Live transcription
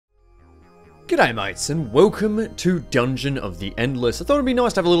G'day mates, and welcome to Dungeon of the Endless. I thought it'd be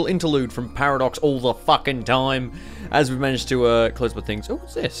nice to have a little interlude from Paradox all the fucking time, as we've managed to close my things. Oh,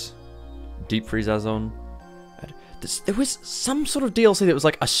 what's this? Deep freeze Azon. There was some sort of DLC that was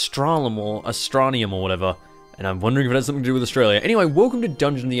like Astralum or Astranium or whatever, and I'm wondering if it has something to do with Australia. Anyway, welcome to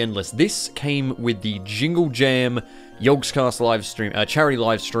Dungeon of the Endless. This came with the Jingle Jam Yogscast live stream, charity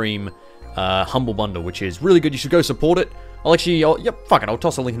live stream, Humble Bundle, which is really good. You should go support it. I'll actually, yep, fuck it, I'll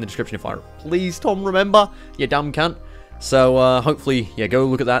toss a link in the description if I please, Tom, remember, you dumb cunt. So, hopefully, yeah, go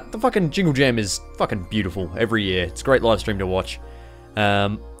look at that. The fucking Jingle Jam is fucking beautiful every year. It's a great live stream to watch.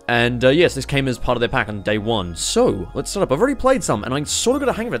 Yes, this came as part of their pack on day one. So, let's start up. I've already played some, and I sort of got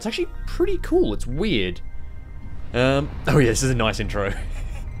a hang of it. It's actually pretty cool. It's weird. Oh yeah, this is a nice intro.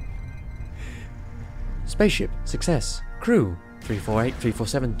 Spaceship, success, crew, 348,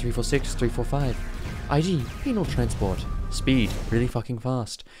 347, 346, 345. ID, penal transport. Speed, really fucking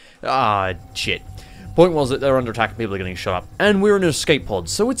fast. Ah, shit. Point was that they're under attack and people are getting shot up. And we're in an escape pod,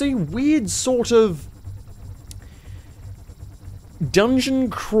 so it's a weird sort of dungeon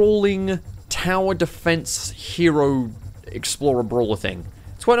crawling tower defense hero explorer brawler thing.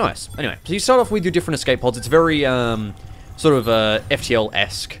 It's quite nice. Anyway, so you start off with your different escape pods. It's very sort of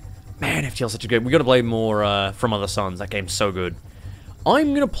FTL-esque. Man, FTL's such a good. We gotta play more From Other Suns. That game's so good.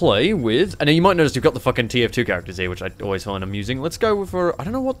 I'm gonna play with, and you might notice you've got the fucking TF2 characters here, which I always find amusing. Let's go for, I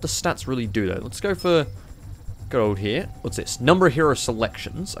don't know what the stats really do though. Let's go for, go over here. What's this? Number of hero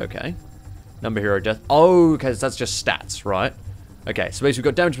selections, okay. Number of hero death, oh, okay, so that's just stats, right? Okay, so basically we've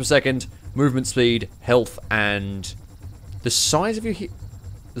got damage per second, movement speed, health, and the size of your,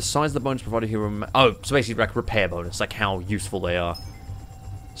 the size of the bonus provided hero, oh, so basically like repair bonus, like how useful they are.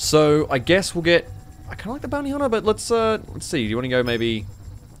 So, I guess we'll get, I kind of like the Bounty Hunter, but let's see. Do you want to go maybe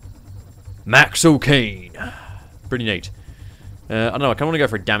Max O'Kane? Pretty neat. I don't know, I kind of want to go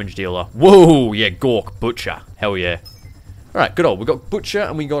for a damage dealer. Whoa, yeah, Gork, Butcher. Hell yeah. Alright, good old. We got Butcher,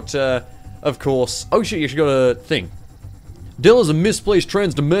 and we got, of course, oh shit, you actually got a thing. Dealer's a misplaced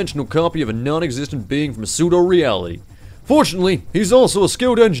transdimensional copy of a non-existent being from a pseudo-reality. Fortunately, he's also a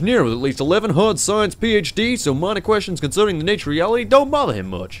skilled engineer with at least 11 hard science PhD, so minor questions concerning the nature of reality don't bother him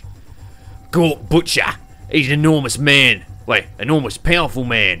much. Gork Butcher. He's an enormous man. Wait, enormous powerful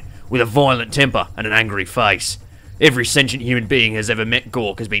man with a violent temper and an angry face. Every sentient human being has ever met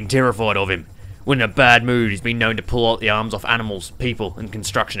Gork has been terrified of him. When in a bad mood, he's been known to pull out the arms off animals, people, and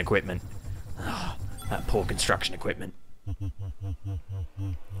construction equipment. Oh, that poor construction equipment.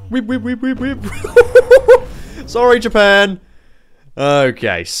 Whip, whip, whip, whip, whip. Sorry, Japan.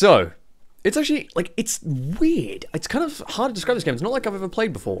 Okay, so it's actually, like, it's weird. It's kind of hard to describe this game. It's not like I've ever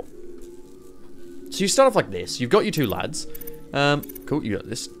played before. So you start off like this. You've got your two lads. Cool, you got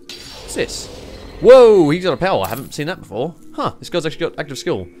this. What's this? Whoa, he's got a power. I haven't seen that before. Huh, this guy's actually got active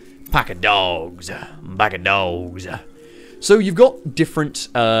skill. Pack of dogs. Pack of dogs. So you've got different,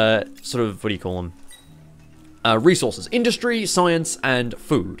 sort of, what do you call them? Resources. Industry, science, and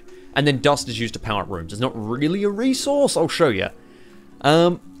food. And then dust is used to power up rooms. It's not really a resource. I'll show you.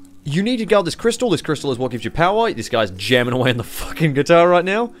 You need to guard this crystal. This crystal is what gives you power. This guy's jamming away on the fucking guitar right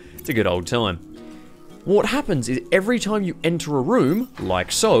now. It's a good old time. What happens is every time you enter a room,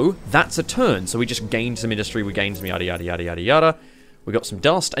 like so, that's a turn. So we just gained some industry, we gained some yada yada yada yada yada. We got some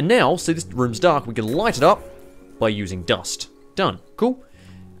dust, and now, see this room's dark, we can light it up by using dust. Done. Cool.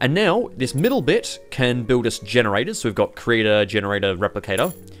 And now, this middle bit can build us generators. So we've got creator, generator,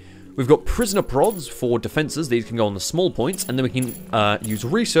 replicator. We've got prisoner prods for defenses. These can go on the small points, and then we can use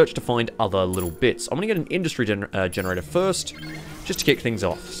research to find other little bits. I'm going to get an industry generator first, just to kick things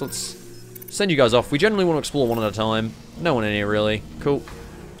off. So let's send you guys off. We generally want to explore one at a time. No one in here, really. Cool.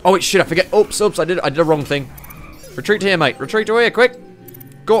 Oh, wait, shit, I forget. Oops, I did a wrong thing. Retreat to here, mate. Retreat to here, quick.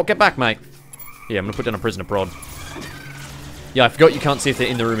 Go, get back, mate. Yeah, I'm going to put down a prisoner prod. Yeah, I forgot you can't see if they're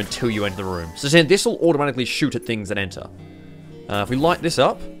in the room until you enter the room. So then this will automatically shoot at things that enter. If we light this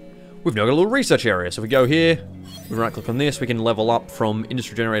up, we've now got a little research area. So if we go here, we right-click on this, we can level up from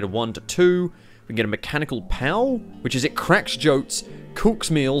Industry Generator 1 to 2. We can get a Mechanical PAL, which is it cracks jolts,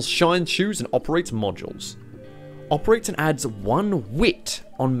 cooks meals, shines shoes, and operates modules. Operates and adds 1 wit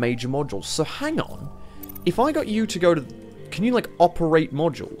on major modules. So hang on. If I got you to go to... Can you, like, operate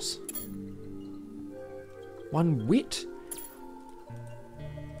modules? 1 wit?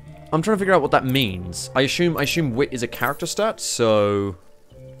 I'm trying to figure out what that means. I assume wit is a character stat, so...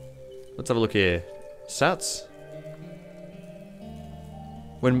 Let's have a look here. Stats?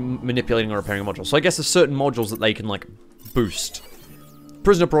 When manipulating or repairing a module. So I guess there's certain modules that they can, like, boost.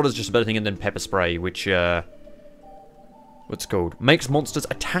 Prisoner Prod is just a better thing, and then Pepper Spray, which, what's it called? Makes monsters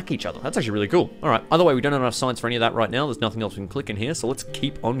attack each other. That's actually really cool. Alright, either way, we don't have enough science for any of that right now. There's nothing else we can click in here, so let's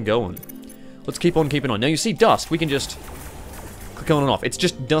keep on going. Let's keep on keeping on. Now, you see dust. We can just click on and off. It's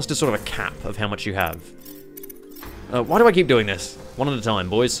just dust is sort of a cap of how much you have. Why do I keep doing this? One at a time,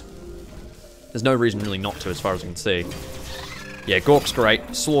 boys. There's no reason really not to, as far as I can see. Yeah, Gork's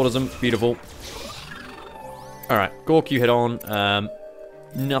great. Slaughters them. Beautiful. Alright, Gork, you head on.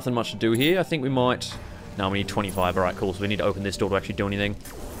 Nothing much to do here. I think we might... No, we need 25. Alright, cool. So we need to open this door to actually do anything.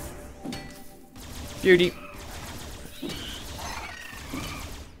 Beauty.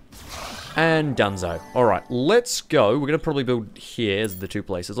 And donezo. Alright, let's go. We're going to probably build here as the two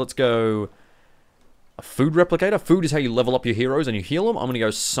places. Let's go... A food replicator. Food is how you level up your heroes and you heal them. I'm going to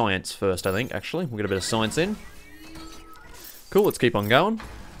go science first, I think, actually. We'll get a bit of science in. Cool, let's keep on going.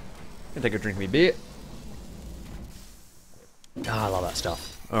 Gonna take a drink of my beer. Ah, I love that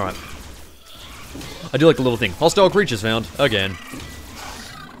stuff. Alright. I do like the little thing. Hostile creatures found. Again.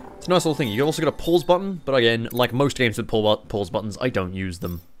 It's a nice little thing. You also got a pause button, but again, like most games with pause buttons, I don't use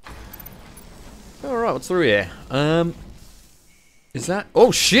them. Alright, what's through here? Is that...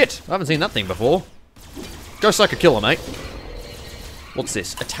 Oh, shit! I haven't seen that thing before. Go Psycho Killer, mate. What's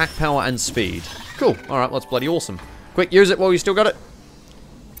this? Attack power and speed. Cool. Alright, well, that's bloody awesome. Quick, use it while you still got it.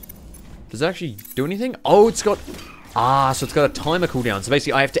 Does it actually do anything? Oh, it's got... Ah, so it's got a timer cooldown. So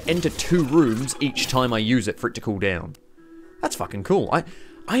basically, I have to enter 2 rooms each time I use it for it to cool down. That's fucking cool. What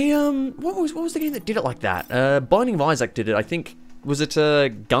was the game that did it like that? Binding of Isaac did it. I think, was it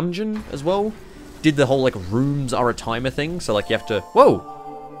Gungeon as well? Did the whole, like, rooms are a timer thing. So, like, you have to... Whoa!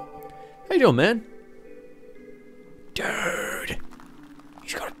 How you doing, man? Dude!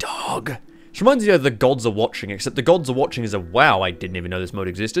 He's got a dog. Which reminds me of The Gods Are Watching, except The Gods Are Watching is a... Wow, I didn't even know this mode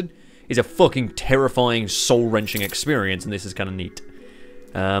existed. Is a fucking terrifying, soul-wrenching experience, and this is kind of neat.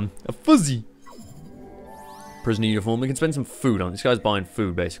 A fuzzy. Prisoner uniform. We can spend some food on. This guy's buying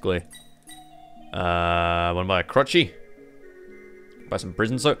food, basically. Wanna buy a crutchy? Buy some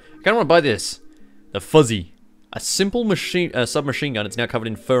prison soap. I kinda wanna buy this. The fuzzy. A simple machine, submachine gun. It's now covered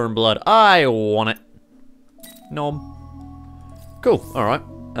in fur and blood. I want it. Nom. Cool, alright.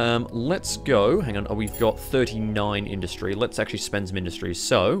 Let's go. Hang on, we've got 39 industry. Let's actually spend some industry.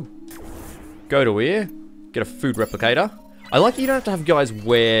 So, go to here, get a food replicator. I like that you don't have to have guys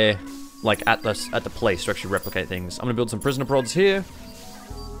where, like, at the place to actually replicate things. I'm gonna build some prisoner prods here.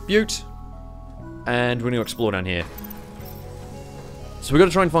 Butte. And we're gonna explore down here. So we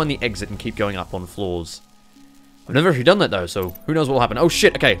gotta try and find the exit and keep going up on floors. I've never actually done that though, so who knows what will happen. Oh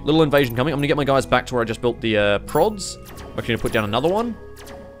shit, okay, little invasion coming. I'm gonna get my guys back to where I just built the prods. I'm actually gonna put down another one.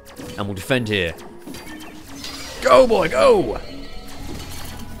 And we'll defend here. Go, boy, go!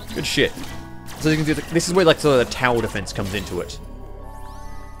 Good shit. So you can do this is where, like, sort of the tower defense comes into it.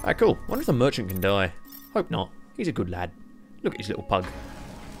 Alright, cool. Wonder if the merchant can die. Hope not. He's a good lad. Look at his little pug.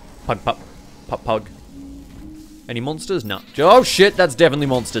 Pug. Any monsters? No. Oh shit, that's definitely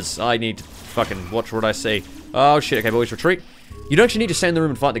monsters. I need to fucking watch what I say. Oh shit, okay, boys, retreat. You don't actually need to stay in the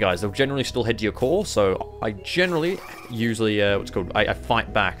room and fight the guys. They'll generally still head to your core, so I generally, usually, I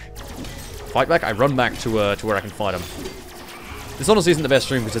fight back. Fight back? I run back to where I can fight them. This honestly isn't the best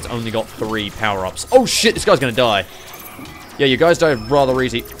stream because it's only got 3 power-ups. Oh shit, this guy's gonna die. Yeah, you guys die rather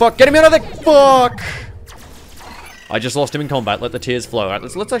easy. Fuck, get him out of there! Fuck! I just lost him in combat. Let the tears flow.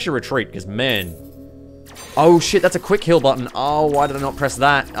 Alright, let's actually retreat, because man... Oh shit, that's a quick heal button. Oh, why did I not press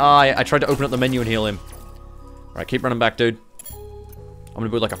that? I tried to open up the menu and heal him. Alright, keep running back, dude. I'm gonna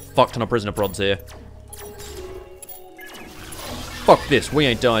build like a fuck ton of prisoner prods here. Fuck this, we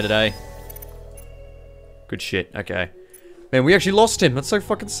ain't dying today. Good shit, okay. Man, we actually lost him. That's so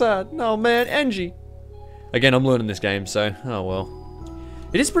fucking sad. No, man, Angie. Again, I'm learning this game, so, oh well.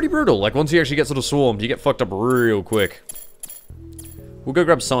 It is pretty brutal. Like, once you actually get sort of swarmed, you get fucked up real quick. We'll go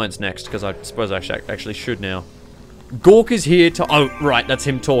grab science next, because I suppose I actually should now. Gork is here to... Oh, right, that's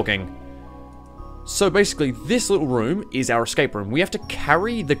him talking. So basically, this little room is our escape room. We have to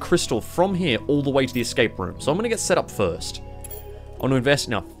carry the crystal from here all the way to the escape room. So I'm going to get set up first. I want to invest...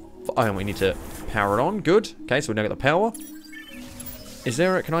 No, oh, we need to power it on. Good. Okay, so we now got the power. Is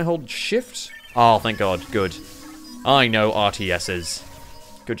there a... Can I hold shift? Oh, thank God. Good. I know RTSs.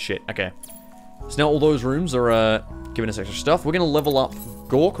 Good shit. Okay. So now all those rooms are giving us extra stuff. We're going to level up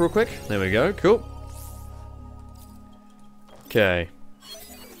Gork real quick. There we go. Cool. Okay.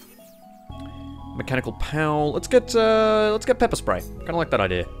 Mechanical Powell. Let's get pepper spray. Kind of like that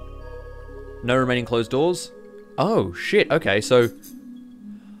idea. No remaining closed doors. Oh, shit. Okay, so...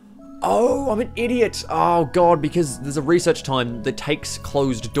 Oh, I'm an idiot. Oh, God, because there's a research time that takes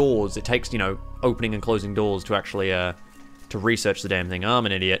closed doors. It takes, you know, opening and closing doors to actually, to research the damn thing. I'm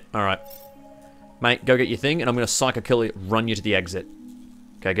an idiot. Alright. Mate, go get your thing, and I'm gonna Psycho Kill it, run you to the exit.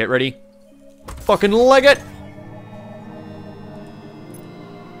 Okay, get ready. Fucking leg it!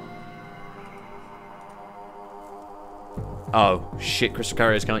 Oh, shit, crystal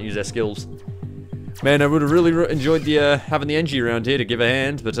carriers can't use their skills. Man, I would have really enjoyed the, having the NG around here to give a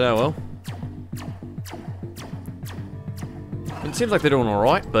hand, but oh well. It seems like they're doing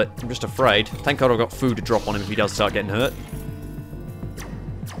alright, but I'm just afraid. Thank God I've got food to drop on him if he does start getting hurt.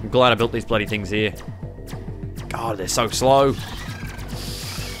 I'm glad I built these bloody things here. God, they're so slow.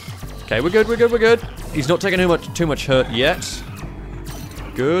 Okay, we're good, we're good, we're good. He's not taking too much hurt yet.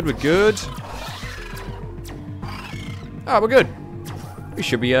 Good, we're good. Ah, we're good. We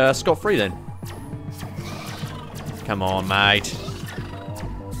should be scot-free then. Come on, mate.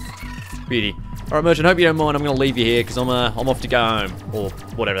 Beauty. Alright, merchant, hope you don't mind. I'm going to leave you here because I'm off to go home. Or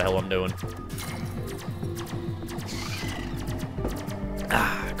whatever the hell I'm doing.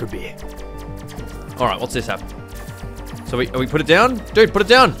 Ah, good beer. Alright, what's this happen? So we put it down? Dude, put it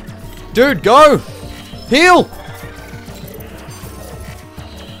down! Dude, go! Heal!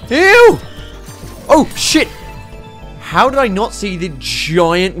 Heal! Oh, shit! How did I not see the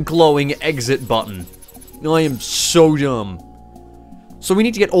giant glowing exit button? I am so dumb. So we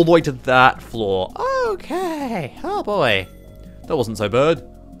need to get all the way to that floor. Okay. Oh boy. That wasn't so bad.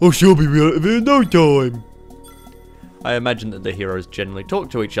 I shall be out of here in no time. I imagine that the heroes generally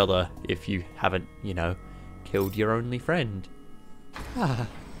talk to each other if you haven't, you know, killed your only friend. Ah.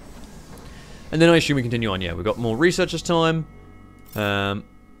 And then I assume we continue on. Yeah, we've got more research this time.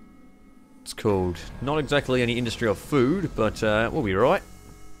 It's called not exactly any industry or food, but we'll be right.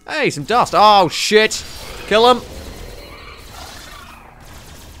 Hey, some dust. Oh, shit. Kill him.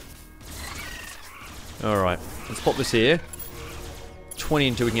 Alright, let's pop this here. 20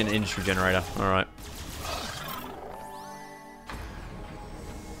 until we can get an industry generator. Alright.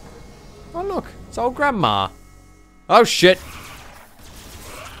 Oh, look. It's old grandma. Oh, shit.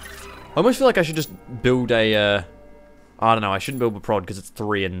 I almost feel like I should just build a, I don't know, I shouldn't build a prod because it's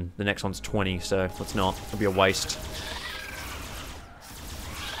 3 and the next one's 20, so let's not. It'll be a waste.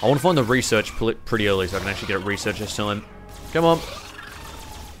 I want to find the research pretty early so I can actually get it researched this time. Come on.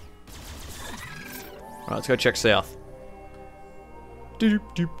 Alright, let's go check south. Doop,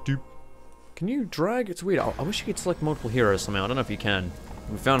 doop, doop. Can you drag? It's weird. I wish you could select multiple heroes somehow. I don't know if you can.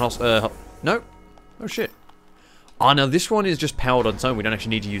 We found no. Oh shit. Oh no, this one is just powered on its own. We don't actually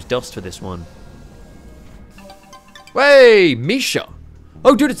need to use dust for this one. Hey, Misha.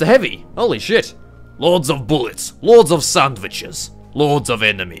 Oh dude, it's a heavy. Holy shit. Lords of bullets. Lords of sandwiches. Lords of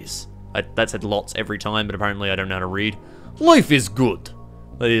enemies. That said lots every time, but apparently I don't know how to read. Life is good.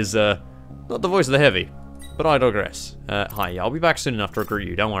 That is, not the voice of the heavy. But I digress. Hi, I'll be back soon enough to recruit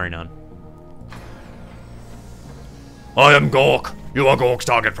you. Don't worry, none. I am Gork. You are Gork's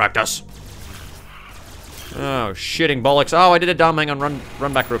target practice. Oh, shitting bollocks. Oh, I did a dumb. Hang on,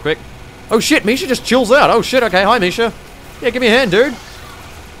 run back real quick. Oh, shit, Misha just chills out. Oh, shit, okay. Hi, Misha. Yeah, give me a hand, dude.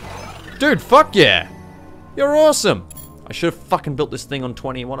 Dude, fuck yeah. You're awesome. I should have fucking built this thing on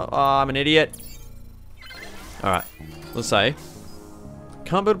 20. What? Oh, I'm an idiot. Alright, let's say.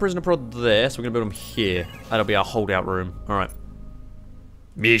 Can't build a prisoner prod there, so we're gonna build him here. That'll be our holdout room. Alright.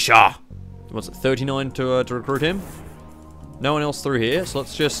 Misha! What's it, 39 to recruit him? No one else through here, so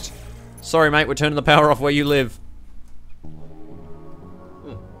let's just... Sorry, mate, we're turning the power off where you live.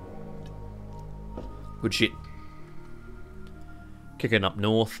 Good shit. Kicking up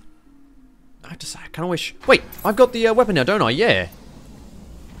north. I have to say, I kind of wish... Wait, I've got the weapon now, don't I? Yeah.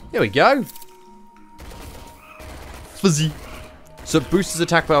 There we go. Fuzzy. So it boosts his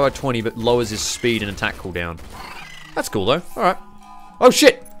attack power by 20, but lowers his speed and attack cooldown. That's cool, though. Alright. Oh,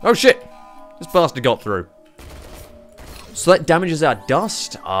 shit! Oh, shit! This bastard got through. So that damages our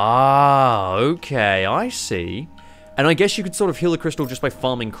dust? Ah, okay, I see. And I guess you could sort of heal a crystal just by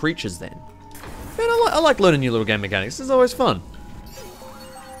farming creatures, then. Man, I like learning new little game mechanics. This is always fun.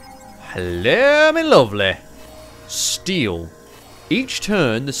 Hello, my lovely. Steel. Each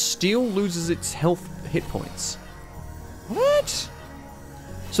turn, the steel loses its health hit points. What?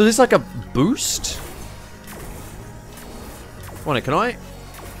 So this is like a boost? Wait, can I?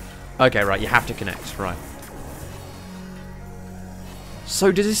 Okay, right, you have to connect, right.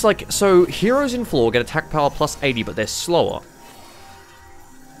 So does this like, so heroes in floor get attack power plus 80, but they're slower.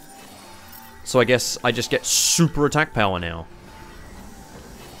 So I guess I just get super attack power now.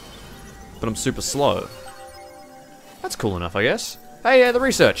 But I'm super slow. That's cool enough, I guess. Hey, yeah, the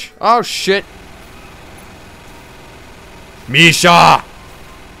research. Oh, shit. Misha!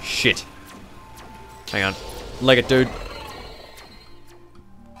 Shit. Hang on. Leg it, dude.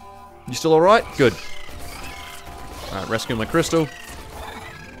 You still alright? Good. Alright, rescue my crystal.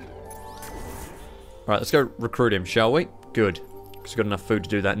 Alright, let's go recruit him, shall we? Good. Because we've got enough food to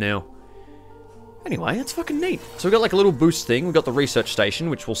do that now. Anyway, that's fucking neat. So we've got like a little boost thing. We've got the research station,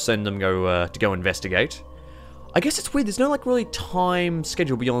 which will send them to go investigate. I guess it's weird. There's no, like, really time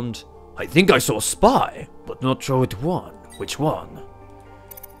schedule beyond... I think I saw a spy, but not sure which one. Which one?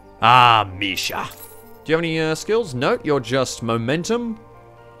 Ah, Misha. Do you have any skills? No, you're just momentum.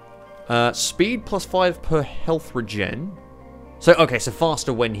 Speed +5 per health regen. So, okay, so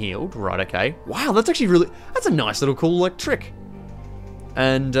faster when healed. Right, okay. Wow, that's actually really... That's a nice little cool, like, trick.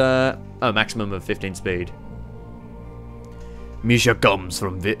 And, oh, maximum of 15 speed. Misha comes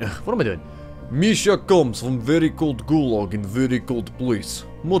from... What am I doing? Misha comes from very cold gulag in very cold place.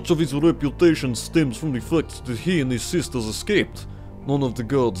 Much of his reputation stems from the fact that he and his sisters escaped. None of the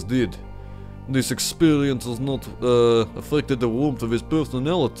guards did. This experience has not affected the warmth of his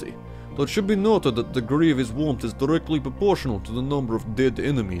personality. Though it should be noted that the degree of his warmth is directly proportional to the number of dead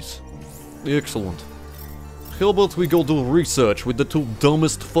enemies. Excellent. How about we go do research with the two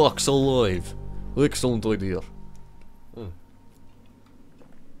dumbest fucks alive? Excellent idea.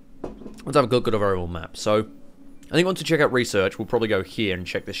 Let's have a look at our overall map. So, I think once we check out research, we'll probably go here and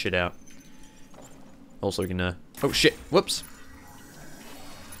check this shit out. Also, we can, oh shit, whoops.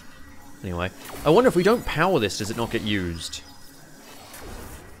 Anyway, I wonder if we don't power this, does it not get used?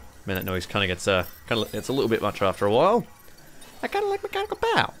 Man, that noise kind of gets, it's a little bit much after a while. I kind of like mechanical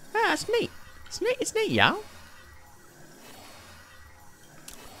power. Ah, it's neat. It's neat, y'all.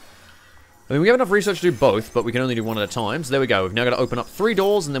 I mean, we have enough research to do both, but we can only do one at a time. So there we go. We've now got to open up 3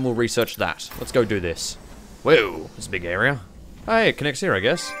 doors, and then we'll research that. Let's go do this. Whoa, this is a big area. Hey, it connects here, I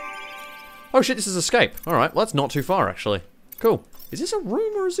guess. Oh shit, this is escape. Alright, well that's not too far, actually. Cool. Is this a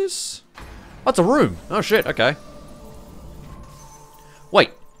room, or is this... Oh, it's a room. Oh shit, okay. Wait,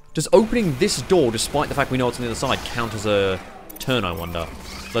 does opening this door, despite the fact we know it's on the other side, count as a turn, I wonder?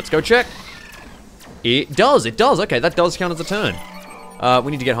 Let's go check. It does, okay, that does count as a turn.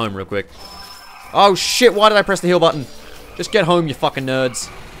 We need to get home real quick. Oh shit, why did I press the heal button? Just get home, you fucking nerds.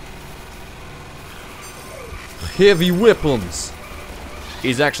 Heavy weapons.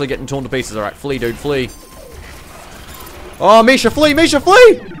 He's actually getting torn to pieces. Alright, flee, dude, flee. Oh, Misha, flee, Misha,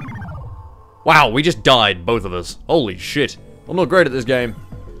 flee! Wow, we just died, both of us. Holy shit. I'm not great at this game.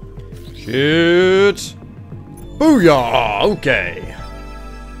 Shit. Booyah! Okay.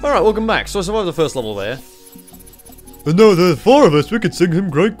 Alright, welcome back. So I survived the first level there. And now there's 4 of us, we could sing him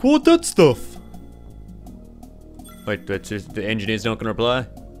great quartet stuff. Wait, the engineer's not gonna reply?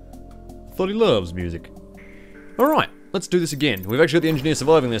 Thought he loves music. Alright, let's do this again. We've actually got the engineer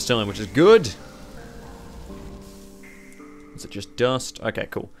surviving this time, which is good. Is it just dust? Okay,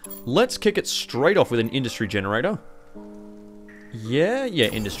 cool. Let's kick it straight off with an industry generator. Yeah,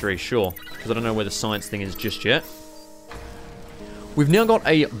 industry, sure. Because I don't know where the science thing is just yet. We've now got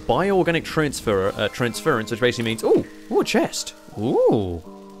a bioorganic transference, which basically means... Ooh, a chest. Ooh.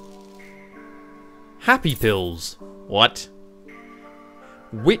 Happy pills. What?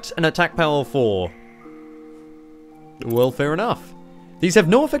 Wit and attack power 4. Well, fair enough. These have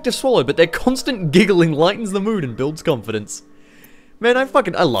no effective swallow, but their constant giggling lightens the mood and builds confidence. Man, I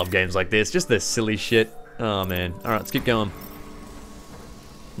love games like this. Just this silly shit. Oh, man. Alright, let's keep going.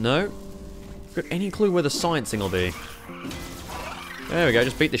 No? Got any clue where the science thing will be? There we go,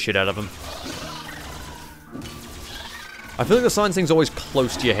 just beat the shit out of him. I feel like the science thing's always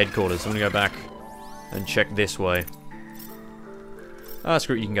close to your headquarters, so I'm gonna go back and check this way. Ah,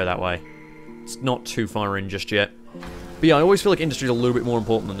 screw it, you can go that way. It's not too far in just yet. But yeah, I always feel like industry is a little bit more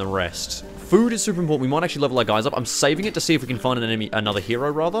important than the rest. Food is super important. We might actually level our guys up. I'm saving it to see if we can find an enemy, another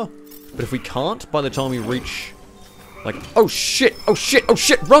hero, rather. But if we can't, by the time we reach... Like, oh shit, oh shit, oh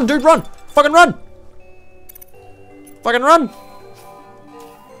shit! Run, dude, run! Fucking run! Fucking run!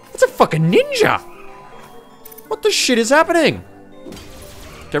 That's a fucking ninja! What the shit is happening?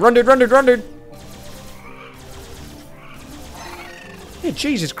 Okay, run, dude, run, dude, run, dude! Yeah,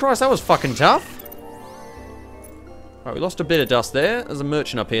 Jesus Christ, that was fucking tough. Alright, we lost a bit of dust there. There's a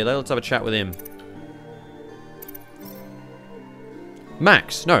merchant up here, though. Let's have a chat with him.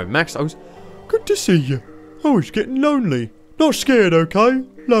 Max. No, Max, I was... Good to see you. I was getting lonely. Not scared, okay?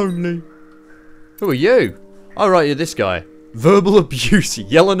 Lonely. Who are you? Oh, right, you're this guy. Verbal abuse.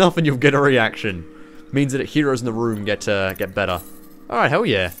 Yell enough and you'll get a reaction. Means that heroes in the room get better. Alright, hell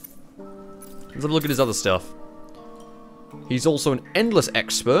yeah. Let's have a look at his other stuff. He's also an endless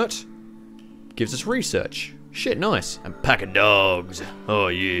expert. Gives us research. Shit, nice. And pack of dogs. Oh,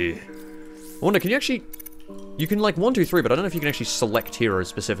 yeah. I wonder, can you actually... You can, like, 1, 2, 3, but I don't know if you can actually select heroes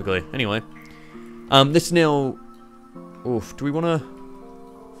specifically. Anyway. This now... Oof, do we want to...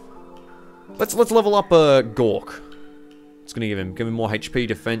 Let's level up, Gork. It's going to give him more HP,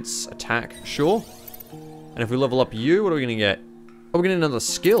 defense, attack. Sure. And if we level up you, what are we going to get? Oh, we're getting another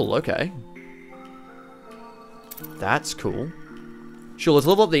skill. Okay. That's cool. Sure, let's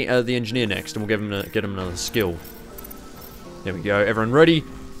level up the engineer next, and we'll get him another skill. There we go. Everyone ready?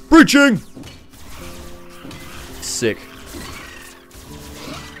 Breaching! Sick.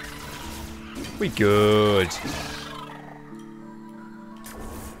 We good.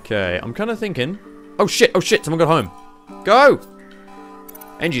 Okay, I'm kind of thinking... Oh shit, someone got home. Go!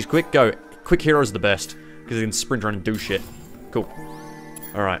 Angie's quick, go. Quick heroes are the best, because they can sprint around and do shit. Cool.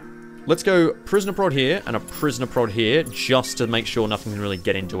 Alright. Let's go prisoner prod here, and a prisoner prod here, just to make sure nothing can really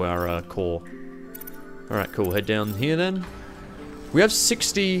get into our core. Alright, cool. Head down here then. We have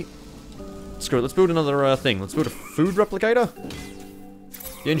 60... Screw it, let's build another thing. Let's build a food replicator.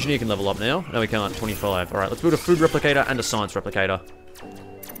 The engineer can level up now. No, we can't. 25. Alright, let's build a food replicator and a science replicator.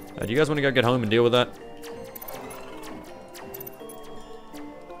 Do you guys want to go get home and deal with that?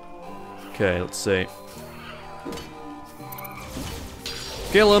 Okay, let's see.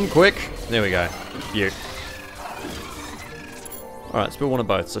 Kill him, quick! There we go. You. Alright, let's build one of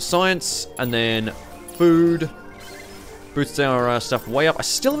both. So science, and then food. Boosts our stuff way up. I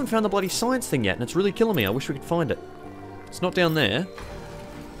still haven't found the bloody science thing yet, and it's really killing me. I wish we could find it. It's not down there.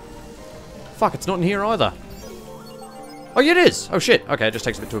 Fuck, it's not in here either. Oh, yeah, it is! Oh, shit. Okay, it just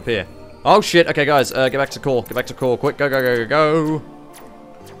takes a bit to appear. Oh, shit. Okay, guys, get back to core. Get back to core. Quick, go, go, go, go, go.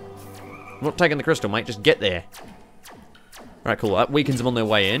 I'm not taking the crystal, mate. Just get there. Alright, cool. That weakens them on their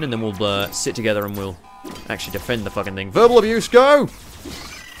way in, and then we'll sit together and we'll actually defend the fucking thing. Verbal abuse, go!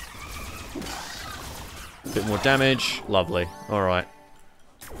 Bit more damage. Lovely. Alright.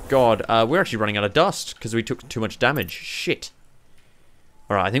 God, we're actually running out of dust, because we took too much damage. Shit.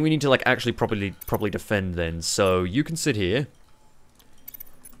 Alright, I think we need to, like, actually properly defend then. So, you can sit here.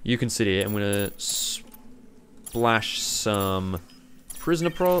 You can sit here. I'm gonna splash some prisoner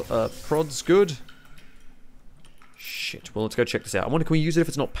prods. Good. Shit. Well, let's go check this out. I wonder, can we use it if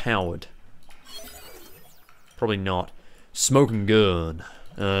it's not powered? Probably not. Smoking gun.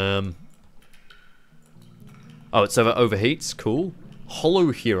 Oh, it's overheats. Cool.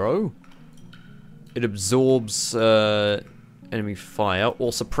 Hollow hero. It absorbs enemy fire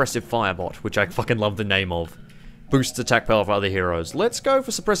or suppressive firebot, which I fucking love the name of. Boosts attack power for other heroes. Let's go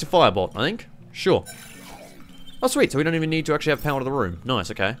for suppressive firebot, I think. Sure. Oh, sweet. So we don't even need to actually have power to the room. Nice,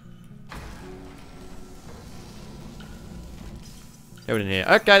 okay. Everyone in here.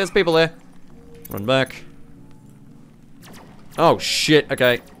 Okay, there's people there. Run back. Oh, shit.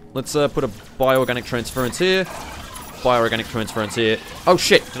 Okay. Let's put a bioorganic transference here. Bioorganic transference here. Oh,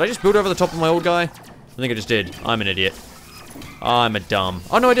 shit. Did I just build over the top of my old guy? I think I just did. I'm an idiot. I'm a dumb.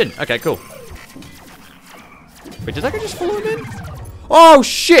 Oh, no, I didn't. Okay, cool. Wait, did that guy just follow him in? Oh,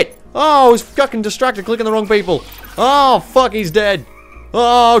 shit! Oh, I was fucking distracted clicking the wrong people. Oh, fuck, he's dead.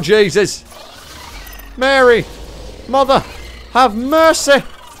 Oh, Jesus. Mary. Mother. Have mercy.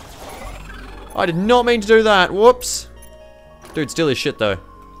 I did not mean to do that. Whoops. Dude, steal his shit, though.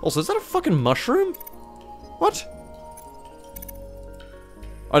 Also, is that a fucking mushroom? What?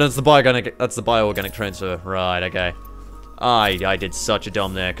 Oh, no, that's the bioorganic transfer. Right, okay. I did such a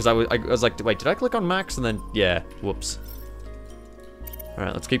dumb there, because I was like, wait, did I click on Max? And then, yeah, whoops.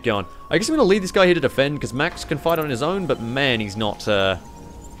 Alright, let's keep going. I guess I'm going to leave this guy here to defend, because Max can fight on his own, but man, he's not,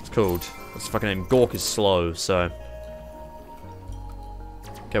 what's it called? What's the fucking name? Gork is slow, so.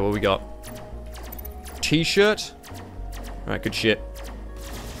 Okay, what we got? T-shirt? Alright, good shit.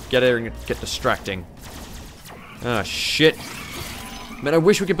 Get there and get distracting. Ah, shit. Man, I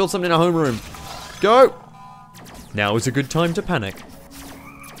wish we could build something in our homeroom. Go! Now is a good time to panic.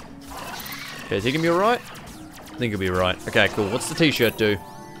 Okay, is he gonna be alright? I think he'll be alright. Okay, cool. What's the t-shirt do?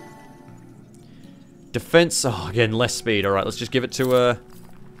 Defense. Oh, again, less speed. Alright, let's just give it to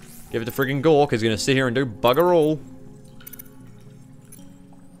friggin' Gork. He's gonna sit here and do bugger all.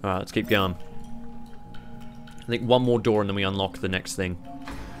 Alright, let's keep going. I think one more door and then we unlock the next thing.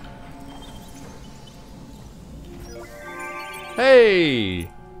 Hey!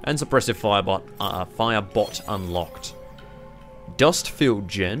 And suppressive firebot unlocked. Dust-filled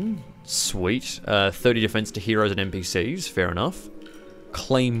gen. Sweet. 30 defense to heroes and NPCs. Fair enough.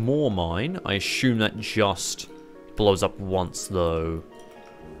 Claymore mine. I assume that just blows up once, though.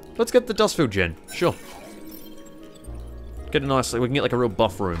 Let's get the dust-filled gen. Sure. Get a nice... we can get like a real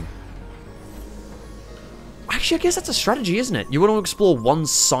buff room. Actually, I guess that's a strategy, isn't it? You want to explore one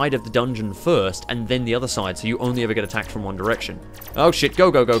side of the dungeon first, and then the other side, so you only ever get attacked from one direction. Oh shit, go,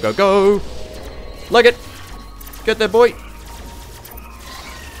 go, go, go, go! Leg it! Get there, boy!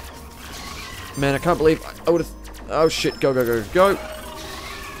 Man, I can't believe I would've... oh shit, go, go, go, go!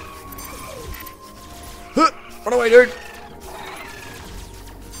 Huh! Run away, dude!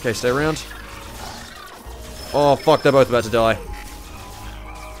 Okay, stay around. Oh, fuck, they're both about to die.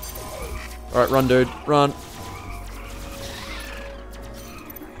 Alright, run, dude, run.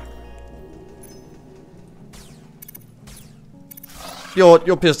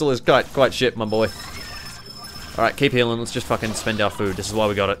 Your pistol is quite shit, my boy. Alright, keep healing. Let's just fucking spend our food. This is why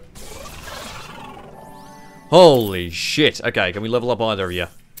we got it. Holy shit. Okay, can we level up either of you?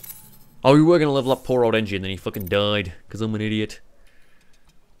 Oh, we were going to level up poor old Engie and then he fucking died. Because I'm an idiot.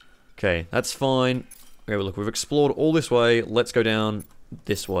 Okay, that's fine. Okay, well, look, we've explored all this way. Let's go down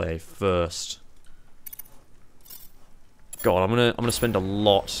this way first. God, I'm gonna spend a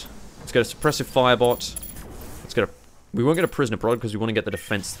lot. Let's get a suppressive firebot. Let's get a... We won't get a prisoner prod because we want to get the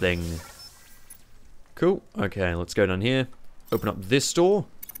defense thing. Cool. Okay, let's go down here. Open up this door.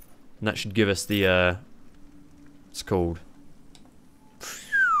 And that should give us the, It's called...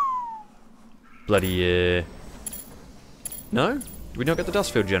 Bloody, No? Did we not get the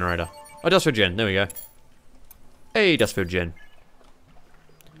dust field generator? Oh, dust field gen. There we go. Hey, dust field gen.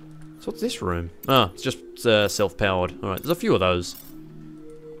 So what's this room? Oh, it's just self-powered. Alright, there's a few of those.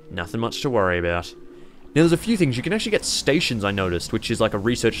 Nothing much to worry about. Now, there's a few things. You can actually get stations, I noticed, which is like a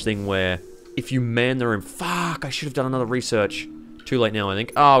research thing where if you man the room... Fuck, I should have done another research. Too late now, I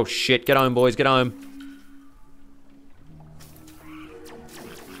think. Oh, shit. Get home, boys. Get home.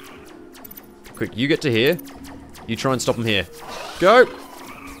 Quick, you get to here. You try and stop him here. Go!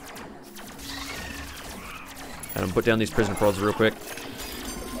 And I'll put down these prisoner prods real quick.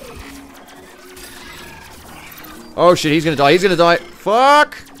 Oh shit, he's gonna die, he's gonna die.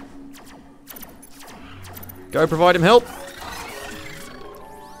 Fuck! Go provide him help.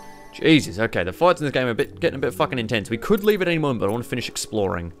 Jesus, okay, the fights in this game are getting a bit fucking intense. We could leave at any moment, but I want to finish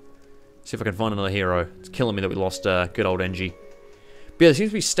exploring. See if I can find another hero. It's killing me that we lost good old Engie. But yeah, there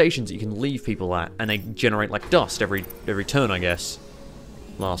seems to be stations that you can leave people at, and they generate like dust every turn, I guess.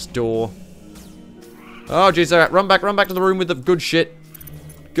 Last door. Oh jeez, alright, run back to the room with the good shit.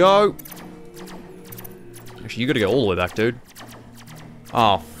 Go! Actually, you gotta go all the way back, dude.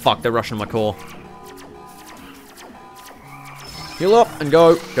 Oh, fuck, they're rushing my core. Heal up and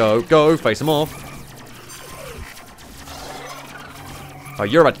go, go, face them off. Oh,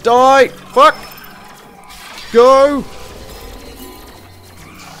 you're about to die! Fuck! Go!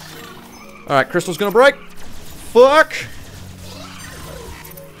 Alright, crystal's gonna break. Fuck!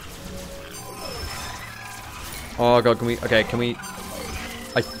 Oh god, can we...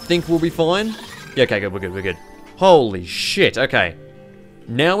 I think we'll be fine. Yeah, okay, good, we're good. Holy shit, okay.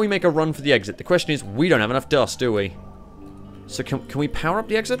 Now we make a run for the exit. The question is, we don't have enough dust, do we? So can we power up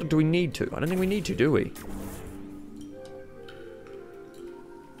the exit, or do we need to? I don't think we need to, do we?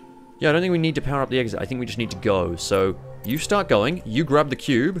 Yeah, I don't think we need to power up the exit. I think we just need to go. So, you start going, you grab the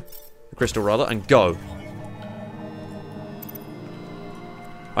cube, the crystal rather, and go.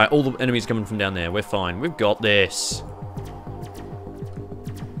 Alright, all the enemies coming from down there. We're fine. We've got this.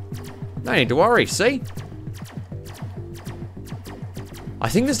 No need to worry, see? I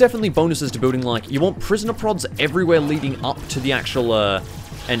think there's definitely bonuses to building, like, you want prisoner prods everywhere leading up to the actual,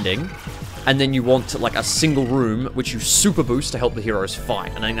 ending. And then you want, like, a single room, which you super boost to help the heroes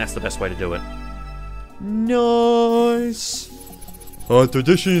fight. And I think that's the best way to do it. Nice! Our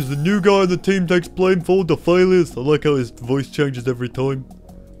tradition is the new guy on the team takes blame for all the failures. I like how his voice changes every time.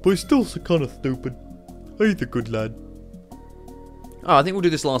 But he's still kind of stupid. He's a good lad. Oh, I think we'll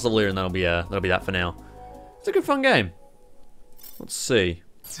do this last level here and that'll be that for now. It's a good fun game. Let's see.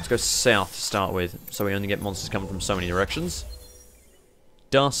 Let's go south to start with, so we only get monsters coming from so many directions.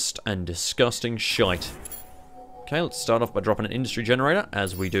 Dust and disgusting shite. Okay, let's start off by dropping an industry generator,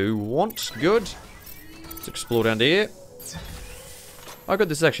 as we do want. Good. Let's explore down to here. Oh good,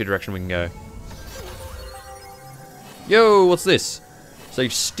 this is actually a direction we can go. Yo, what's this? So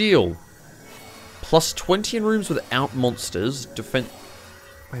steel. Plus 20 in rooms without monsters. Defense...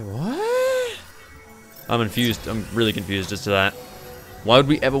 Wait, what? I'm confused. I'm really confused as to that. Why would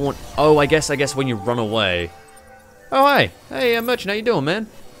we ever want... Oh, I guess when you run away. Oh, hey. Hey, merchant, how you doing, man?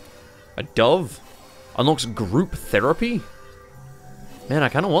 A dove? Unlocks group therapy? Man, I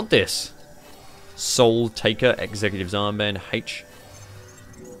kind of want this. Soul Taker, Executive's Armband, H.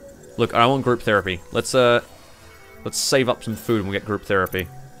 Look, I want group therapy. Let's save up some food and we'll get group therapy.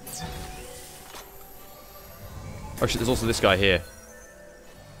 Oh shit, there's also this guy here.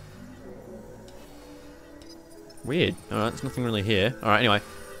 Weird. Alright, there's nothing really here. Alright, anyway.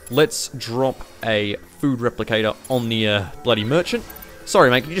 Let's drop a food replicator on the bloody merchant.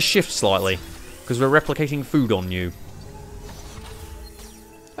 Sorry, mate, can you just shift slightly? Because we're replicating food on you.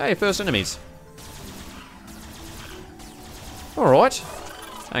 Hey, first enemies. Alright.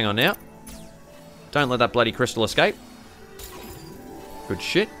 Hang on now. Don't let that bloody crystal escape. Good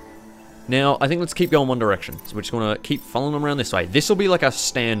shit. Now, I think let's keep going one direction. So we're just going to keep following them around this way. This will be like our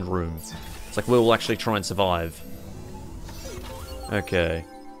stand room. It's like we'll actually try and survive. Okay.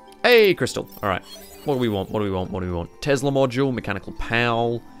 Hey, crystal. Alright. What do we want? What do we want? What do we want? Tesla module, mechanical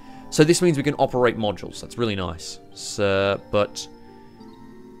PAL. So this means we can operate modules. That's really nice. So, but...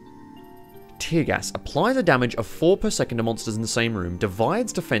 Tear gas. Applies a damage of 4 per second to monsters in the same room.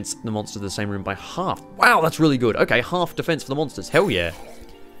 Divides defense in the monsters in the same room by half. Wow, that's really good. Okay, half defense for the monsters. Hell yeah.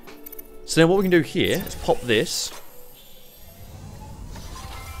 So now what we can do here is pop this.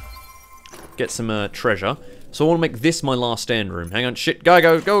 Get some treasure. So I want to make this my last stand room. Hang on, shit. Go,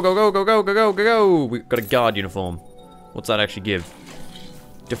 go, go, go, go, go, go, go, go, go, go. We've got a guard uniform. What's that actually give?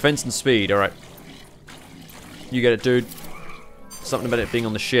 Defense and speed, alright. You get it, dude. Something about it being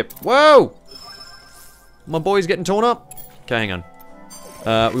on the ship. Whoa! My boy's getting torn up. Okay, hang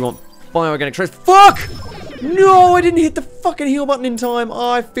on. We want bioorganic trace. Fuck! No, I didn't hit the fucking heal button in time. Oh,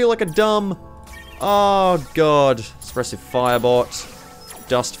 I feel like a dumb. Oh, God. Expressive Firebot.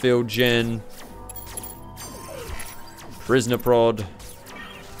 Dust Field Gen. Prisoner Prod.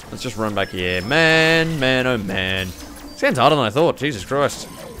 Let's just run back here. Man, man, oh man. Sounds harder than I thought. Jesus Christ.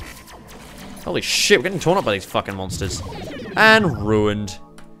 Holy shit, we're getting torn up by these fucking monsters. And ruined.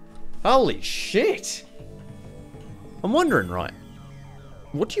 Holy shit. I'm wondering, right,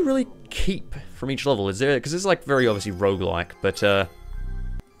 what do you really keep from each level? Is there, because it's like very obviously roguelike, but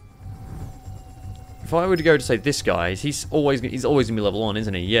if I were to go to say this guy, he's always gonna be level 1,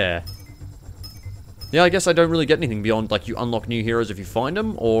 isn't he? Yeah. Yeah, I guess I don't really get anything beyond, like, you unlock new heroes if you find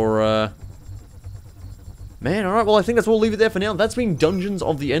them, or, man, alright, well, I think we'll leave it there for now. That's been Dungeons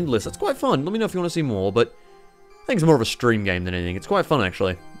of the Endless. That's quite fun. Let me know if you want to see more, but I think it's more of a stream game than anything. It's quite fun,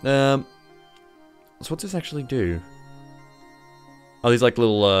 actually. So what's this actually do? Oh, these, like,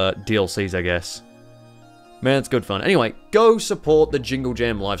 little, DLCs, I guess. Man, it's good fun. Anyway, go support the Jingle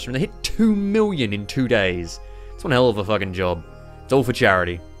Jam livestream. They hit 2 million in 2 days. It's one hell of a fucking job. It's all for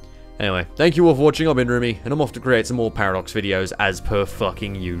charity. Anyway, thank you all for watching. I've been Rimmy, and I'm off to create some more Paradox videos as per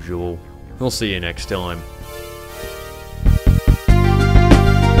fucking usual. We'll see you next time.